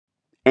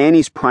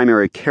Annie's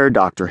primary care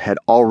doctor had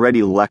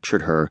already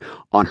lectured her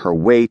on her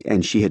weight,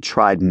 and she had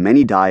tried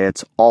many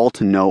diets, all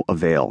to no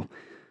avail.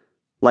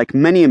 Like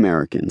many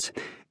Americans,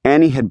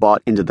 Annie had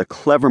bought into the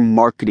clever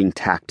marketing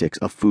tactics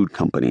of food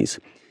companies.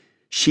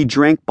 She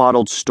drank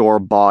bottled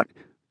store-bought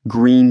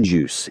green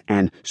juice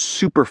and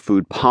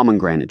superfood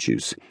pomegranate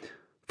juice.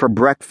 For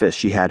breakfast,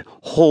 she had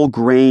whole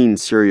grain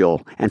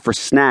cereal, and for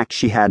snacks,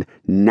 she had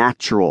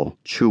natural,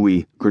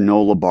 chewy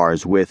granola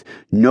bars with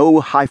no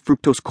high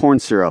fructose corn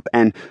syrup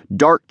and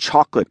dark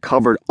chocolate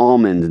covered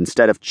almonds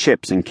instead of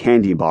chips and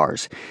candy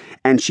bars.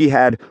 And she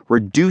had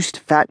reduced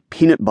fat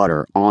peanut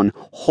butter on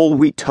whole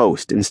wheat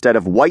toast instead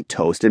of white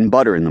toast and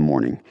butter in the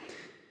morning.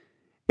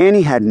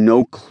 Annie had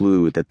no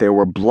clue that there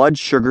were blood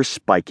sugar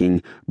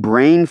spiking,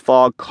 brain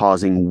fog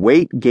causing,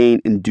 weight gain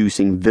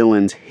inducing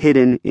villains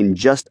hidden in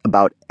just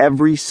about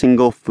every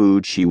single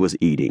food she was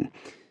eating.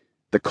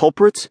 The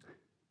culprits?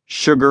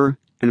 Sugar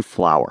and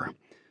flour.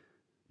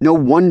 No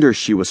wonder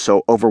she was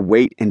so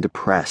overweight and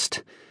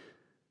depressed.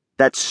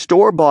 That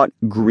store-bought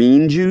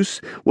green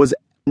juice was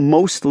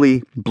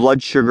mostly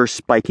blood sugar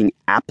spiking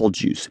apple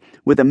juice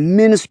with a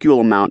minuscule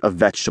amount of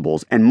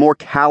vegetables and more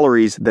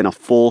calories than a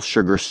full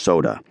sugar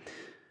soda.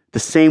 The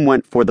same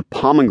went for the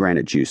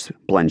pomegranate juice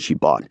blend she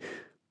bought.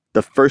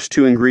 The first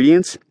two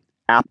ingredients,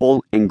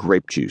 apple and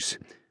grape juice.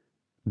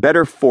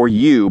 Better for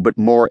you, but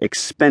more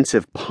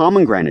expensive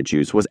pomegranate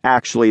juice was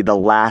actually the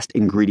last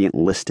ingredient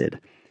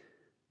listed.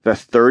 The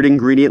third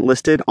ingredient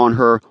listed on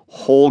her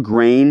whole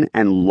grain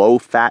and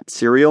low-fat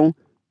cereal,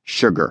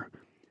 sugar.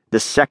 The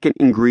second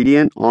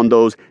ingredient on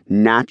those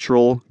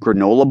natural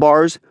granola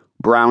bars,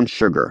 brown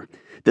sugar.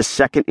 The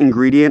second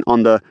ingredient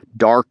on the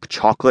dark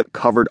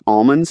chocolate-covered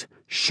almonds,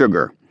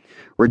 sugar.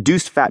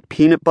 Reduced fat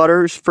peanut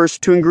butter's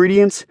first two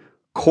ingredients,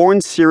 corn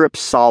syrup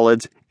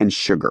solids, and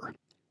sugar.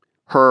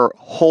 Her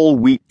whole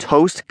wheat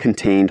toast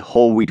contained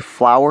whole wheat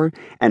flour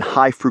and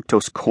high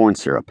fructose corn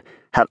syrup,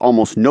 had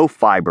almost no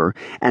fiber,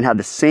 and had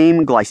the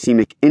same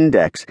glycemic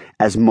index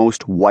as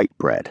most white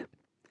bread.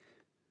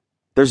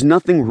 There's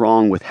nothing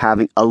wrong with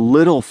having a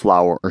little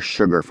flour or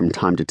sugar from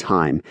time to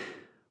time,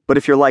 but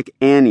if you're like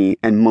Annie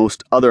and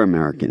most other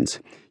Americans,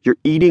 you're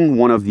eating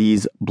one of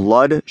these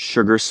blood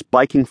sugar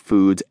spiking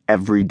foods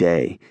every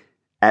day,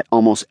 at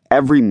almost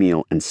every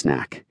meal and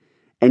snack.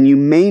 And you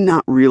may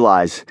not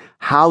realize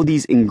how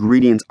these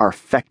ingredients are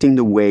affecting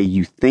the way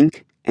you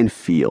think and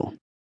feel.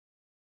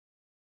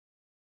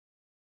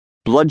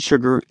 Blood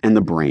sugar and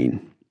the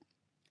brain.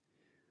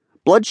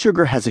 Blood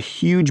sugar has a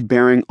huge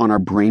bearing on our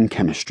brain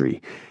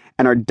chemistry,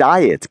 and our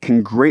diets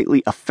can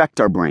greatly affect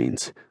our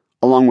brains,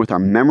 along with our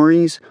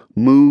memories,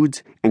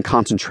 moods, and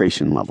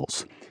concentration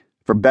levels,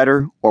 for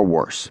better or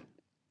worse.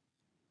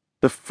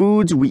 The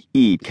foods we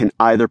eat can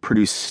either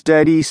produce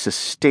steady,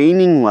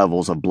 sustaining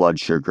levels of blood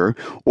sugar,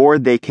 or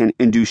they can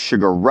induce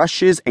sugar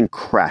rushes and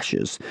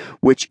crashes,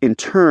 which in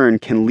turn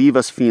can leave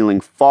us feeling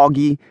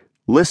foggy,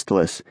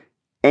 listless,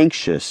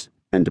 anxious,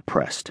 and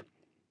depressed.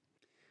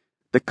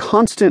 The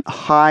constant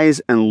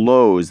highs and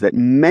lows that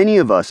many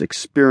of us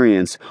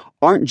experience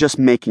aren't just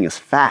making us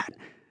fat.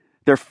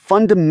 They're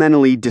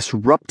fundamentally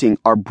disrupting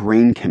our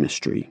brain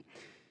chemistry.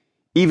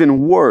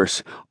 Even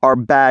worse, our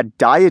bad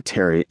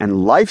dietary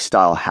and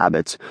lifestyle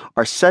habits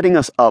are setting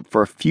us up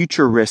for a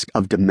future risk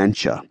of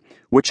dementia,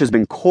 which has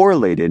been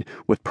correlated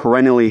with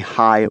perennially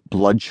high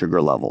blood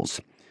sugar levels.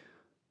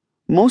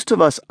 Most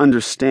of us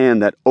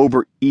understand that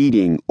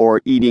overeating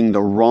or eating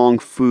the wrong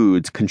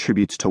foods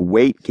contributes to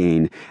weight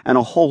gain and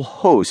a whole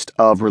host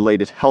of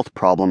related health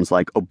problems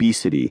like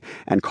obesity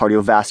and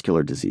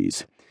cardiovascular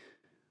disease.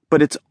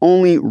 But it's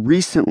only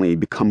recently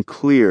become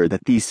clear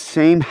that these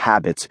same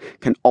habits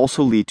can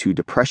also lead to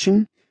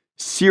depression,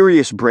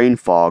 serious brain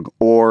fog,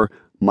 or,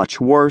 much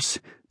worse,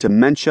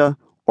 dementia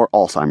or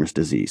Alzheimer's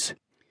disease.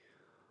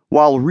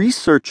 While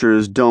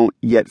researchers don't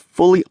yet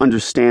fully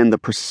understand the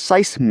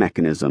precise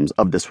mechanisms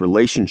of this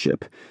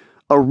relationship,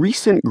 a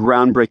recent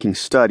groundbreaking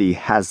study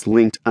has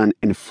linked an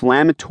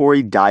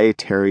inflammatory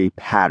dietary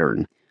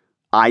pattern,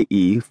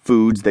 i.e.,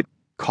 foods that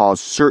cause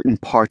certain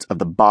parts of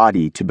the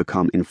body to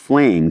become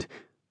inflamed,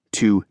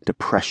 to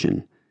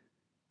depression.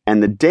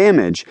 And the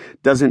damage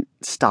doesn't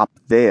stop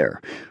there.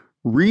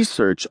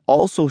 Research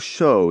also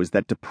shows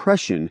that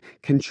depression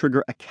can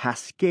trigger a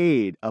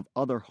cascade of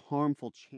other harmful changes.